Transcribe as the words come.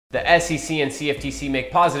The SEC and CFTC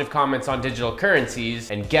make positive comments on digital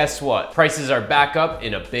currencies, and guess what? Prices are back up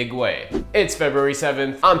in a big way. It's February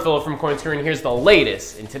 7th. I'm Philip from Coinsquare, and here's the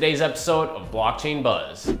latest in today's episode of BlockChain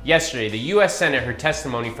Buzz. Yesterday, the US Senate heard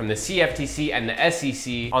testimony from the CFTC and the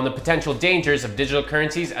SEC on the potential dangers of digital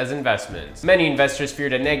currencies as investments. Many investors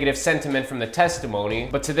feared a negative sentiment from the testimony,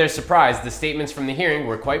 but to their surprise, the statements from the hearing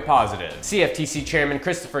were quite positive. CFTC Chairman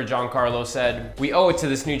Christopher Giancarlo said, "We owe it to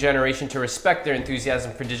this new generation to respect their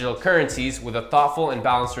enthusiasm for digital currencies with a thoughtful and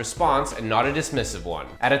balanced response and not a dismissive one.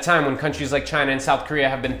 At a time when countries like China and South Korea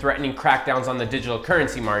have been threatening crackdowns on the digital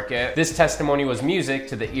currency market, this testimony was music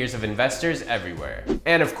to the ears of investors everywhere."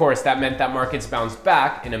 And of course, that meant that markets bounced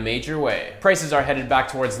back in a major way. Prices are headed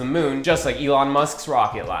back towards the moon, just like Elon Musk's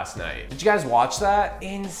rocket last night. Did you guys watch that?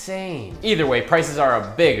 Insane. Either way, prices are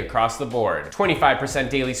up big across the board. 25%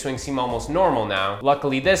 daily swings seem almost normal now.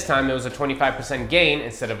 Luckily this time there was a 25% gain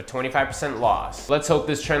instead of a 25% loss. Let's hope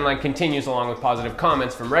this trend line continues, along with positive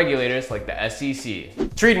comments from regulators like the SEC.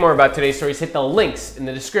 To read more about today's stories, hit the links in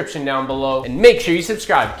the description down below, and make sure you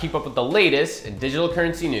subscribe to keep up with the latest in digital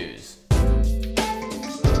currency news.